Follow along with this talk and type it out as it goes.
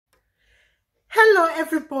Hello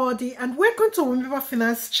everybody and welcome to Womiba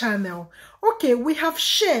Finance channel. Okay, we have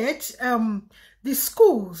shared the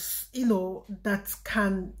schools that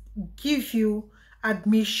can give you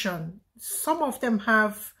admission. Some of them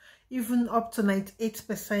have even up to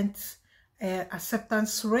 98%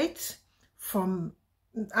 acceptance rate from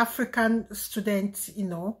African students,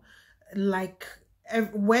 like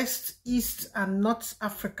West, East and North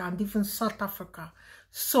Africa and even South Africa.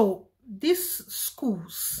 So these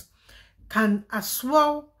schools can as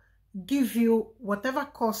well give you whatever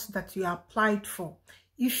course that you applied for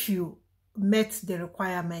if you met the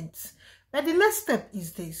requirements. But the next step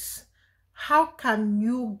is this: how can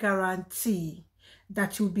you guarantee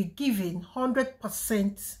that you'll be given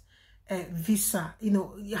 100% visa?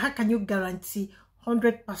 How can you guarantee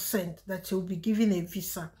 100% that you'll be given a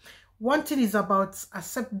visa? One thing is about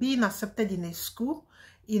being accepted in a school,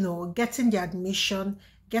 getting the admission,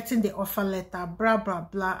 getting the offer letter, blah, blah,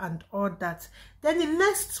 blah, and all that. Then the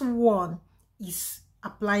next one is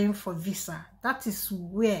applying for visa. That is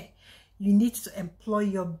where you need to employ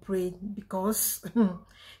your brain, because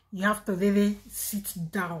you have to really sit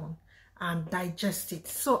down and digest it.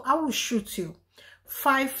 So I will shoot you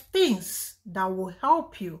 5 things that will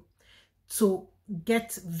help you to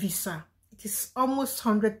get visa. It is almost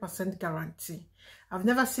 100% guarantee. I've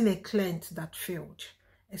never seen a client that failed,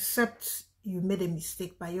 except you made a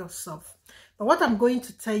mistake by yourself. But what I'm going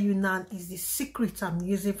to tell you now is the secret I'm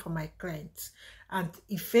using for my clients. And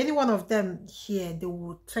if any one of them here, they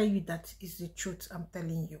will tell you that is the truth I'm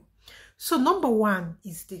telling you. So number 1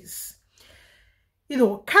 is this.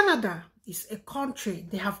 Canada is a country,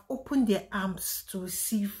 they have opened their arms to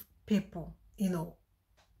receive people.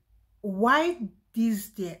 Why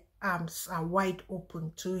their arms are wide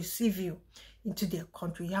open to receive you into their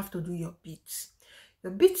country? You have to do your bits.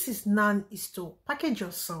 Your bits is to package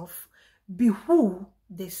yourself, be who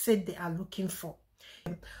they said they are looking for.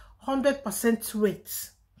 100%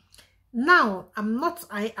 rates. Now, I'm not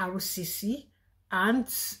IRCC and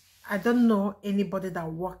I don't know anybody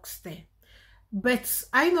that works there. But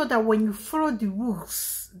I know that when you follow the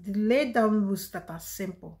rules, the laid down rules that are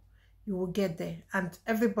simple, you will get there. And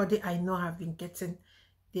everybody I know have been getting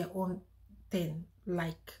their own thing.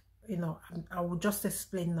 Like, I will just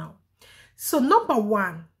explain now. So number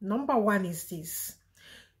one is this: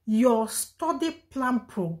 your study plan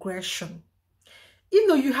progression.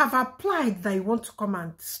 You have applied that you want to come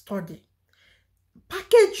and study.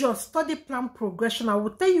 Package your study plan progression. I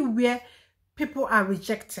will tell you where people are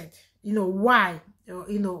rejected. Why?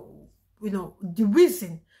 The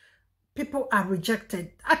reason people are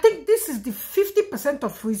rejected. I think this is the 50%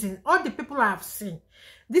 of reason. All the people I have seen,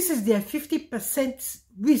 this is their 50%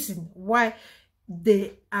 reason why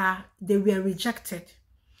they were rejected.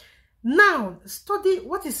 Now,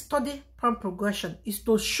 what is study plan progression? Is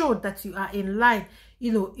to show that you are in line.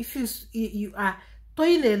 If you are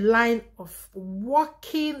doing a line of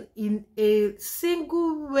working in a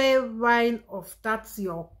single way line of that's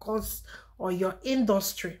your course or your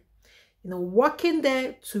industry, working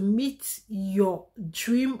there to meet your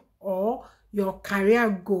dream or your career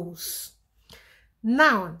goals.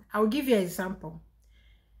 Now, I'll give you an example.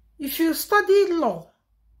 If you study law,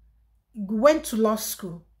 you went to law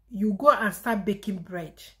school, you go and start baking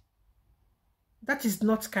bread. That is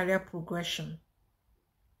not career progression.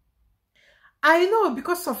 I know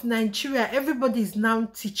because of Nigeria, everybody is now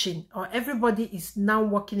teaching, or everybody is now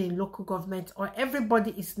working in local government, or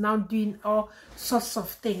everybody is now doing all sorts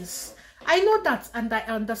of things. I know that and I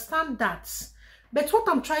understand that. But what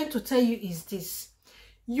I'm trying to tell you is this: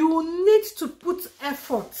 you need to put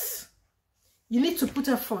effort. You need to put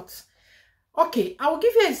effort. Okay, I will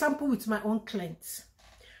give you an example with my own clients.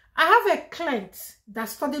 I have a client that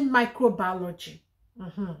studied microbiology.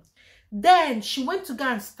 Then she went to go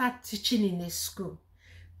and start teaching in a school.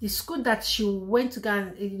 The school that she went to go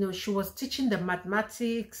and, she was teaching the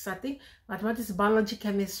mathematics, I think, mathematics, biology,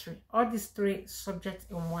 chemistry, all these 3 subjects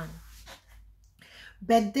in one.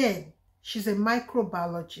 But then she's a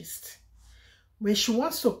microbiologist. When she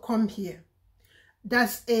wants to come here,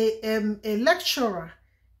 there's a lecturer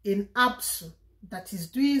in ABSU that is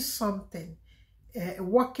doing something,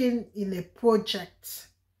 working in a project.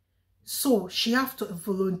 So she have to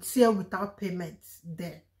volunteer without payment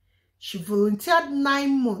there. She volunteered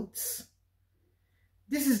 9 months.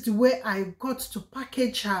 This is the way I got to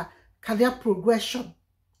package her career progression.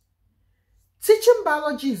 Teaching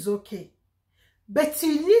biology is okay, but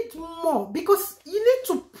you need more, because you need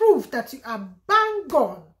to prove that you are bang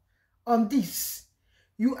on this.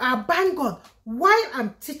 You are bang on. While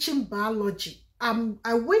I'm teaching biology,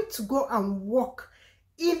 I went to go and work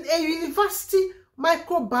in a university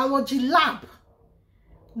microbiology lab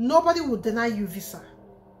Nobody will deny you visa.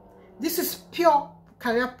 This is pure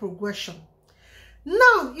career progression.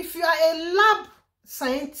 Now, if you are a lab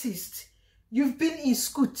scientist, you've been in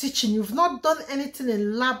school teaching, you've not done anything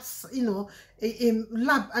in labs, you know, in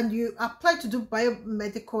lab, and you apply to do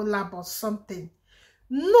biomedical lab or something.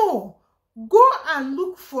 No, go and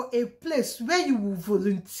look for a place where you will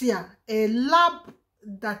volunteer, a lab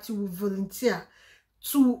that you will volunteer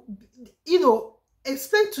to, you know,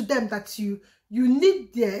 explain to them that you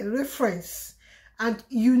need their reference and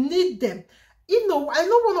you need them. You know, I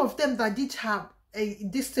know one of them that did have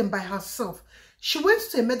this thing by herself. She went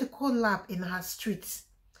to a medical lab in her street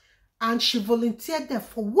and she volunteered there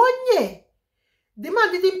for 1 year. The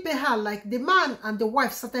man didn't pay her. Like, the man and the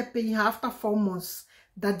wife started paying her after 4 months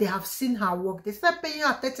that they have seen her work. They started paying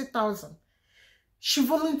her 30,000. She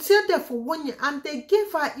volunteered there for 1 year and they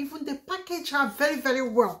gave her, even they packaged her very, very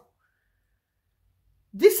well.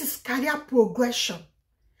 This is career progression.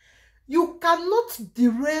 You cannot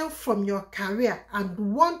derail from your career and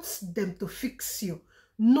want them to fix you.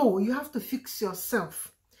 No, you have to fix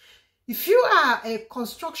yourself. If you are a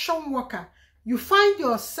construction worker, you find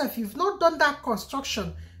yourself, you've not done that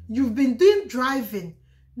construction, you've been doing driving.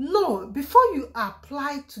 No, before you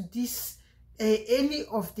apply to this, any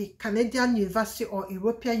of the Canadian university or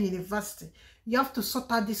European university, you have to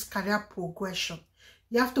sort out this career progression.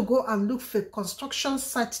 You have to go and look for a construction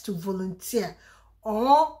site to volunteer,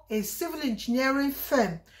 or a civil engineering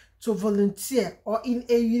firm to volunteer, or in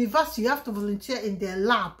a university, you have to volunteer in their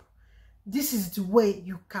lab. This is the way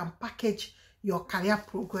you can package your career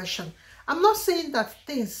progression. I'm not saying that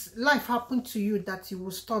life happened to you that you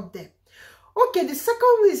will stop there. Okay, the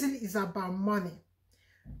second reason is about money.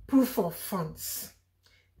 Proof of funds.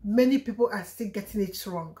 Many people are still getting it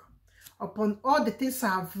wrong. Upon all the things I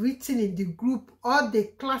have written in the group, all the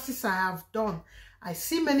classes I have done, I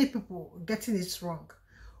see many people getting it wrong.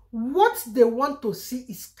 What they want to see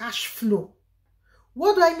is cash flow.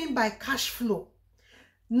 What do I mean by cash flow?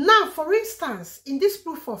 Now, for instance, in this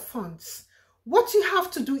proof of funds, what you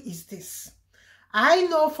have to do is this. I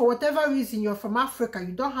know for whatever reason you're from Africa,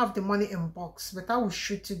 you don't have the money in box, but I will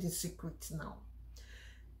shoot you the secret now.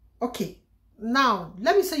 Okay, now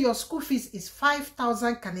let me say your school fees is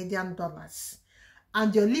 5,000 Canadian dollars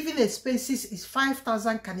and your living expenses is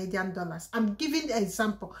 5,000 Canadian dollars. I'm giving an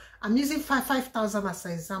example. I'm using 5,000 as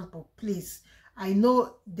an example, please. I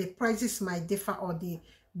know the prices might differ, or the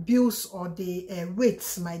bills or the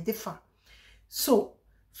rates might differ. So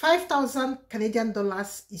 5,000 Canadian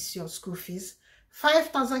dollars is your school fees.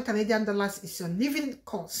 5,000 Canadian dollars is your living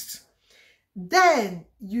cost. Then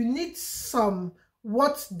you need some,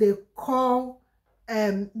 what they call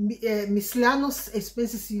miscellaneous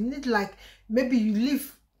expenses. You need, like, maybe you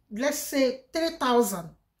live, let's say 3,000.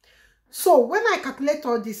 So when I calculate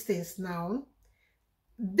all these things now,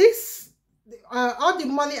 this all the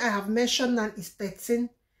money I have mentioned now is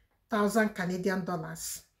 13,000 Canadian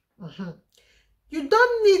dollars. You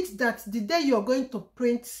don't need that the day you're going to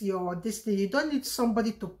print your this thing, you don't need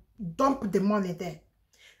somebody to dump the money there.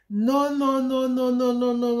 No.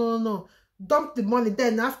 Dump the money there,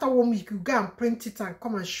 and after 1 week you go and print it and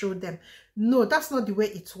come and show them. No, that's not the way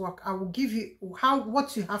it works. I will give you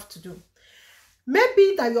what you have to do.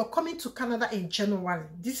 Maybe that you're coming to Canada in January.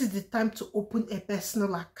 This is the time to open a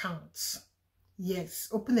personal account. Yes,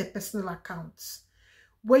 open a personal account.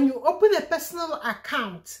 When you open a personal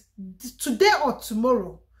account, today or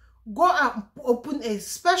tomorrow, go and open a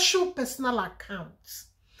special personal account.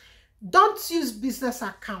 Don't use business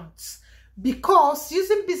accounts, because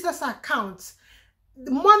using business accounts,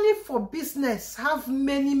 the money for business have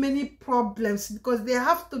many problems, because they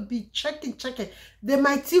have to be checking. They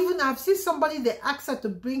might even have seen somebody, they ask her to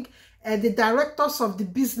bring the directors of the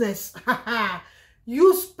business.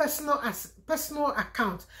 Use personal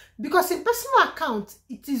account, because in personal account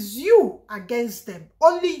it is you against them,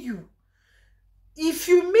 only you. If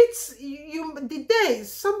you meet the day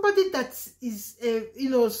somebody that is you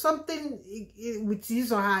know, something with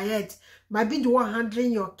his or her head might be the one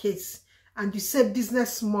handling your case, and you say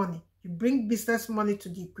business money, you bring business money to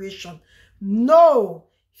the equation. No,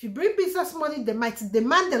 if you bring business money, they might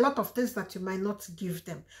demand a lot of things that you might not give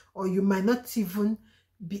them, or you might not even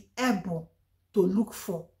be able to look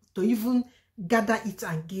for, to even gather it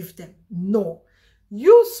and give them. No,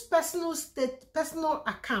 use personal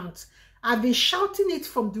account. I've been shouting it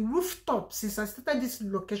from the rooftop since I started this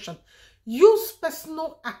location. Use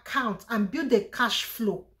personal account and build a cash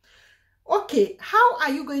flow. Okay, how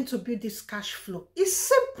are you going to build this cash flow? It's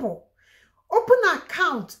simple. Open an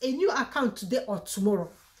account, a new account today or tomorrow.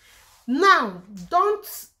 Now,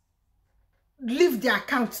 don't leave the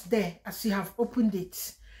account there as you have opened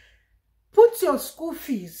it. Put your school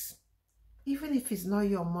fees, even if it's not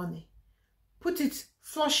your money. Put it,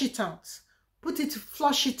 flush it out. Put it,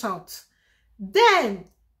 flush it out. Then,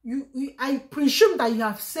 I presume that you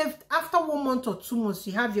have saved, after 1 month or 2 months,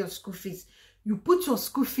 you have your school fees. You put your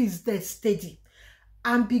school fees there steady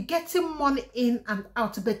and be getting money in and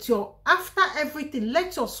out. But after everything,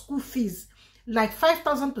 let your school fees, like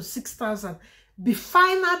 5,000 to 6,000, be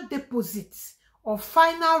final deposits or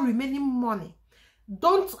final remaining money.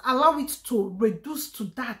 Don't allow it to reduce to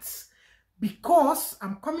that, because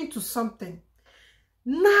I'm coming to something.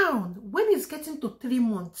 Now, when it's getting to 3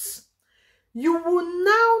 months, you will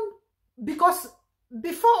now, because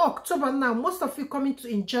before October now, most of you coming to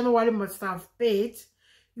in January must have paid.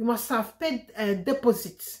 You must have paid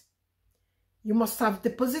deposits. You must have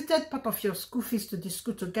deposited part of your school fees to the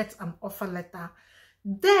school to get an offer letter.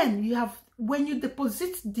 Then you have, when you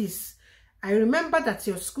deposit this, I remember that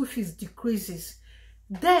your school fees decreases.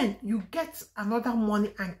 Then you get another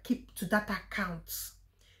money and keep to that account.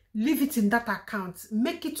 Leave it in that account.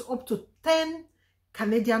 Make it up to 10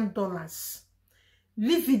 Canadian dollars.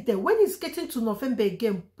 Leave it there. When it's getting to November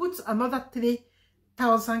again, put another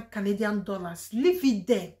 3,000 Canadian dollars. Leave it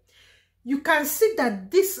there. You can see that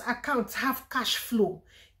this account have cash flow.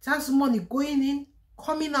 It has money going in,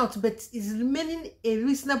 coming out, but it's remaining a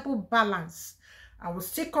reasonable balance. I will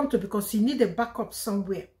still come to, because you need a backup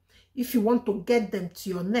somewhere if you want to get them to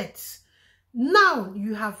your nets. Now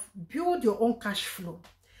you have built your own cash flow.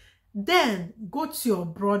 Then go to your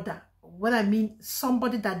brother. What I mean,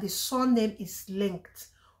 somebody that the surname is linked,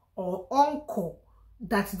 or uncle,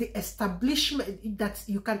 that the establishment, that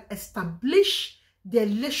you can establish the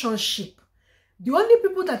relationship. The only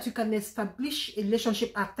people that you can establish a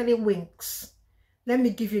relationship are 3 wings. Let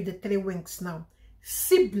me give you the 3 wings now.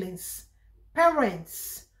 Siblings,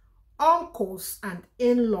 parents, uncles, and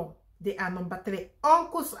in-law. They are number 3.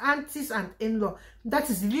 Uncles, aunties, and in-law. That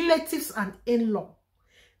is relatives and in-law.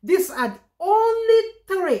 These are the only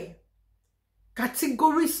 3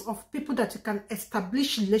 categories of people that you can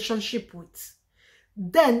establish relationship with.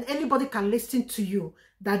 Then anybody can listen to you,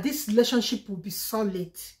 that this relationship will be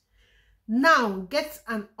solid. Now get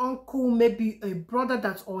an uncle, maybe a brother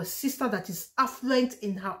that, or a sister that is affluent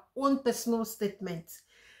in her own personal statement.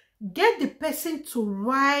 Get the person to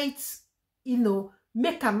write,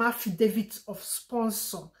 make an affidavit of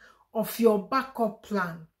sponsor of your backup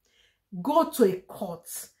plan. Go to a court.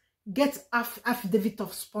 Get affidavit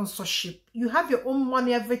of sponsorship. You have your own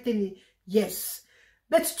money, everything, yes.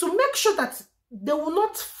 But to make sure that they will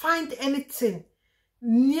not find anything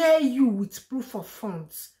near you with proof of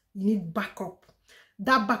funds, you need backup.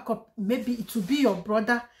 That backup, maybe it will be your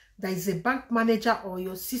brother that is a bank manager, or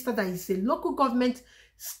your sister that is a local government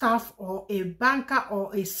staff, or a banker,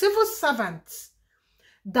 or a civil servant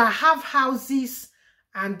that have houses,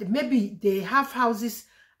 and maybe they have houses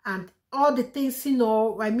and all the things,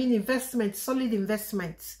 investments, solid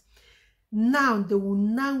investments. Now they will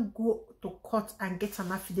now go to court and get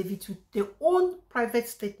an affidavit with their own private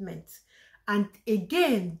statement. And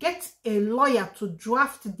again, get a lawyer to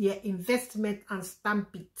draft their investment and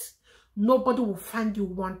stamp it. Nobody will find you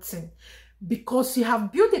wanting, because you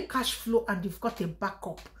have built a cash flow and you've got a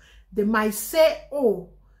backup. They might say, oh,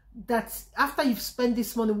 that after you've spent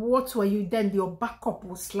this money, what were you then? Your backup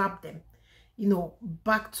will slap them,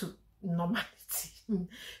 back to normality.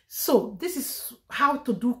 So this is how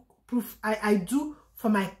to do proof I do for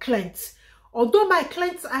my clients. Although my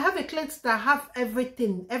clients, I have a client that have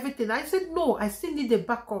everything. I said, no, I still need a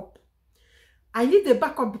backup. I need a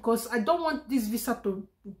backup because I don't want this visa to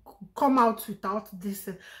come out without this.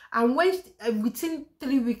 And when within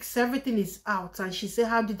 3 weeks, everything is out. And she said,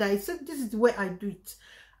 how did I? Said, this is the way I do it.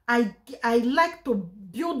 I like to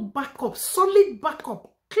build backup, solid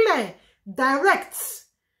backup, clear, direct.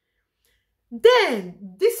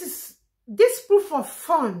 Then this proof of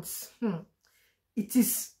funds. It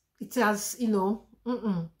has, it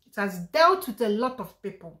has dealt with a lot of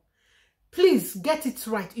people. Please get it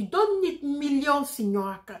right. You don't need millions in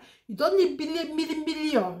your account. You don't need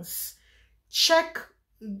millions. Check.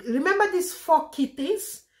 Remember these 4 key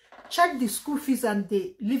things. Check the school fees and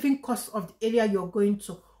the living cost of the area you're going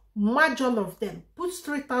to. Merge all of them. Put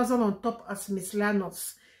 3,000 on top as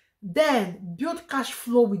miscellaneous. Then build cash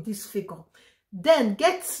flow with this figure. Then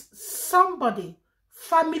get somebody,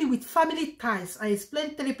 family with family ties. I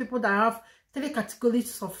explained 3 people that have 3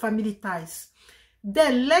 categories of family ties.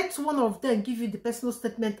 Then let one of them give you the personal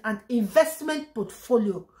statement and investment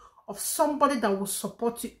portfolio of somebody that will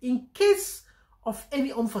support you in case of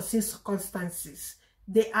any unforeseen circumstances.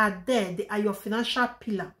 They are there. They are your financial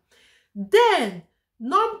pillar. Then,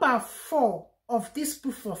 number 4 of this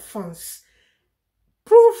proof of funds.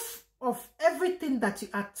 Proof of everything that you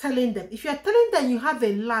are telling them. If you are telling them you have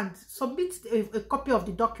a land, submit a copy of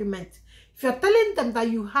the document. If you are telling them that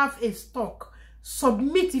you have a stock,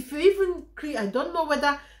 submit. If you even create, I don't know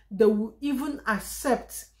whether they will even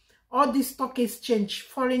accept all this stock exchange,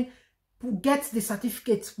 foreign, get the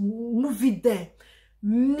certificate, move it there.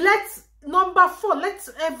 Number 4, let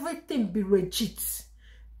everything be legit.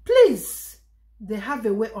 Please, they have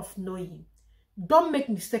a way of knowing. Don't make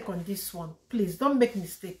mistake on this one. Please, don't make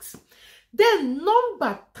mistakes. Then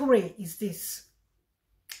number 3 is this.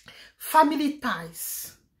 Family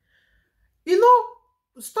ties. You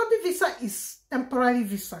know, study visa is temporary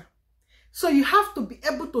visa. So you have to be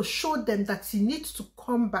able to show them that you need to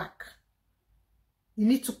come back. You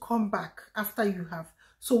need to come back after you have.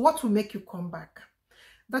 So what will make you come back?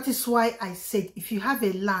 That is why I said, if you have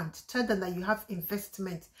a land, tell them that you have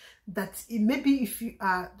investment. That maybe if you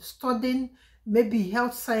are studying, maybe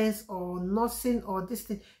health science or nursing or this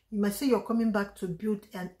thing, you might say you're coming back to build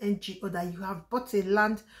an NGO, that you have bought a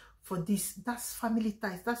land for this. That's family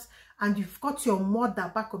ties. And you've got your mother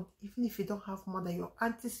back up. Even if you don't have mother, your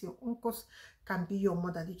aunties, your uncles can be your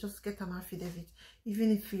mother. They just get an affidavit.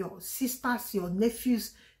 Even if your sisters, your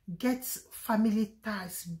nephews, get family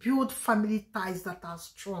ties, build family ties that are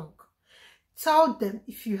strong. Tell them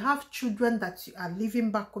if you have children that you are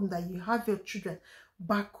living back home, that you have your children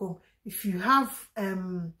back home. If you have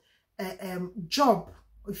a job,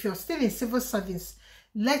 if you're still in civil service,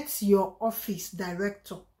 let your office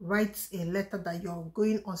director write a letter that you're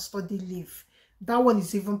going on study leave. That one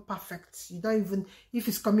is even perfect. You don't even, if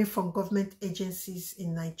it's coming from government agencies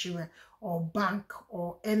in Nigeria or bank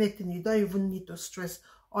or anything, you don't even need to stress.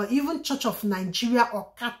 Or even Church of Nigeria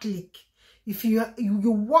or Catholic. If you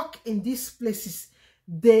work in these places,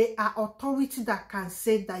 they are authority that can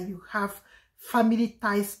say that you have family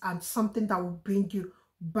ties and something that will bring you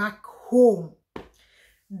back home.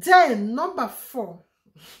 Then number 4.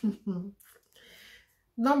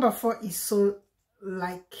 Number 4 is so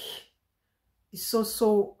like, it's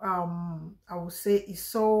so I would say it's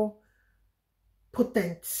so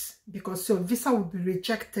potent, because your visa will be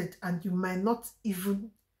rejected and you might not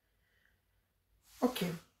even.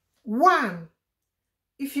 Okay. 1,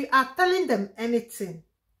 if you are telling them anything,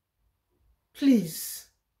 please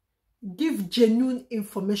give genuine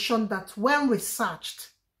information that when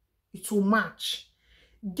researched, it will match.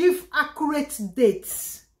 Give accurate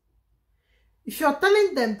dates. If you're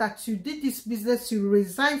telling them that you did this business, you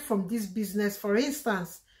resigned from this business, for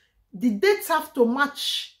instance, the dates have to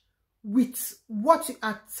match with what you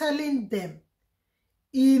are telling them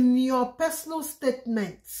in your personal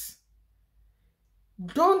statements.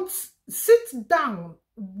 Don't sit down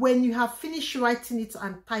when you have finished writing it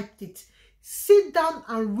and typed it. Sit down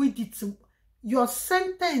and read it. Your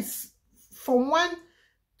sentence from 1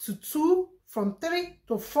 to 2, from 3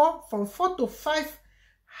 to 4, from 4 to 5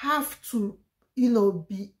 have to,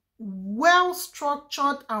 be well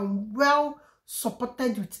structured and well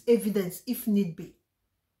supported with evidence if need be.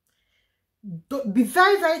 Be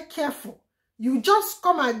very, very careful. You just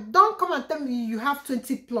don't come and tell me you have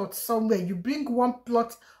 20 plots somewhere. You bring 1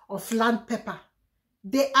 plot of land paper.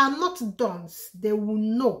 They are not dons. They will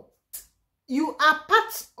know. You are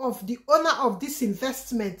part of the owner of this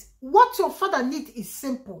investment. What your father needs is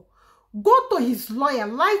simple. Go to his lawyer,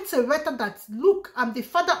 write a letter that, look, I'm the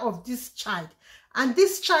father of this child, and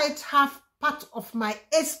this child have part of my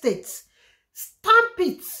estate. Stamp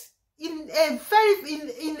it in a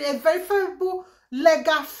verifiable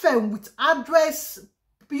legal form with address,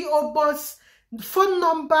 PO box, phone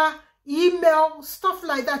number, email, stuff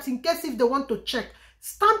like that, in case if they want to check.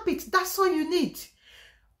 Stamp it. That's all you need.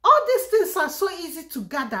 All these things are so easy to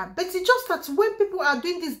gather, but it's just that when people are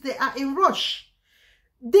doing this, they are in rush.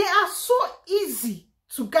 They are so easy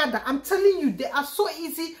to gather. I'm telling you, they are so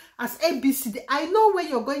easy as ABC. I know when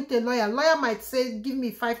you're going to a lawyer might say, give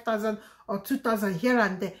me 5,000 or 2,000 here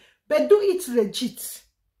and there, but do it legit.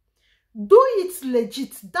 Do it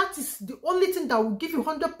legit. That is the only thing that will give you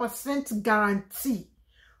 100% guarantee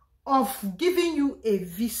of giving you a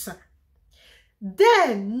visa.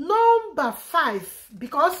 Then number 5,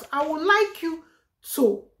 because I would like you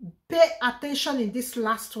to pay attention in this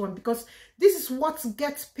last one, because this is what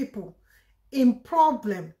gets people in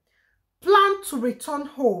problem. Plan to return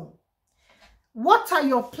home. What are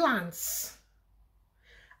your plans?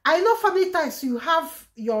 I know family ties, you have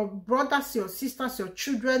your brothers, your sisters, your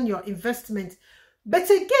children, your investment. But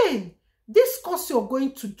again, this course you're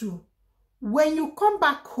going to do, when you come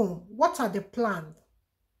back home, what are the plans?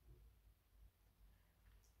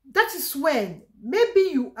 That is when maybe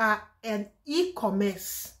you are an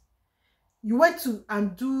e-commerce. You went to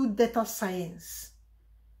and do data science.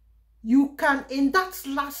 you can, in that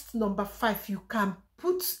last number 5, you can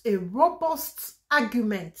put a robust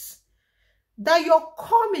argument that you're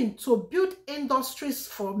coming to build industries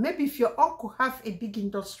for. Maybe if your uncle have a big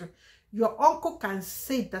industry, your uncle can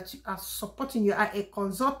say that you are supporting, you are a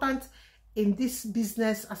consultant in this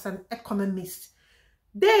business as an economist.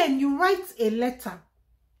 Then you write a letter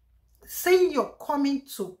saying you're coming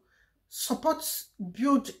to support,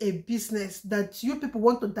 build a business, that you people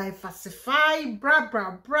want to diversify, blah,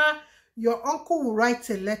 blah, blah. Your uncle will write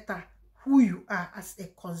a letter who you are as a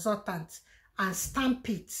consultant and stamp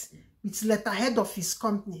it with letterhead of his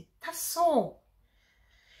company. That's all.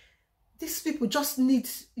 These people just need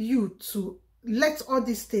you to let all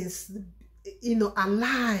these things,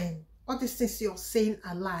 align. All these things you're saying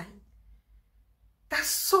align.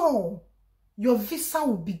 That's all. Your visa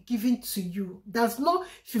will be given to you. There's no,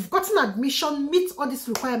 if you've gotten admission, meet all these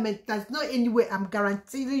requirements, there's no any way I'm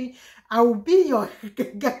guaranteeing I will be your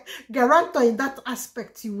guarantor in that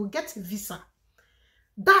aspect. You will get a visa.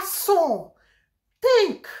 That's all.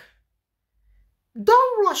 Think.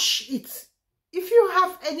 Don't rush it. If you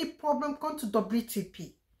have any problem, come to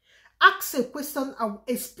WTP. Ask a question. I'll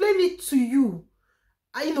explain it to you,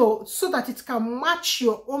 so that it can match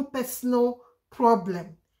your own personal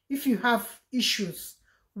problem. If you have issues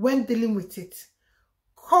when dealing with it,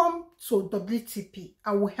 come to WTP.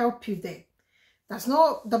 I will help you there.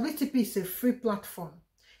 WTP is a free platform,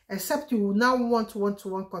 except you will now want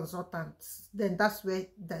one-to-one consultants. Then that's where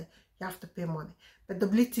you have to pay money. But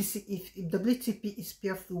if WTP is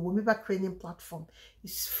pure free, Womiba training platform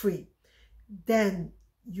is free. Then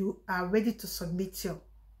you are ready to submit your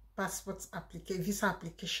passport application, visa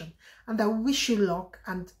application, and I wish you luck.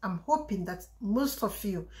 And I'm hoping that most of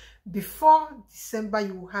you, before December,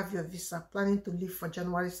 you will have your visa, planning to leave for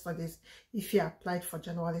January studies if you applied for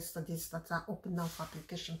January studies that are open now for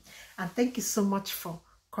application. And thank you so much for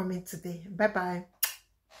coming today. Bye bye.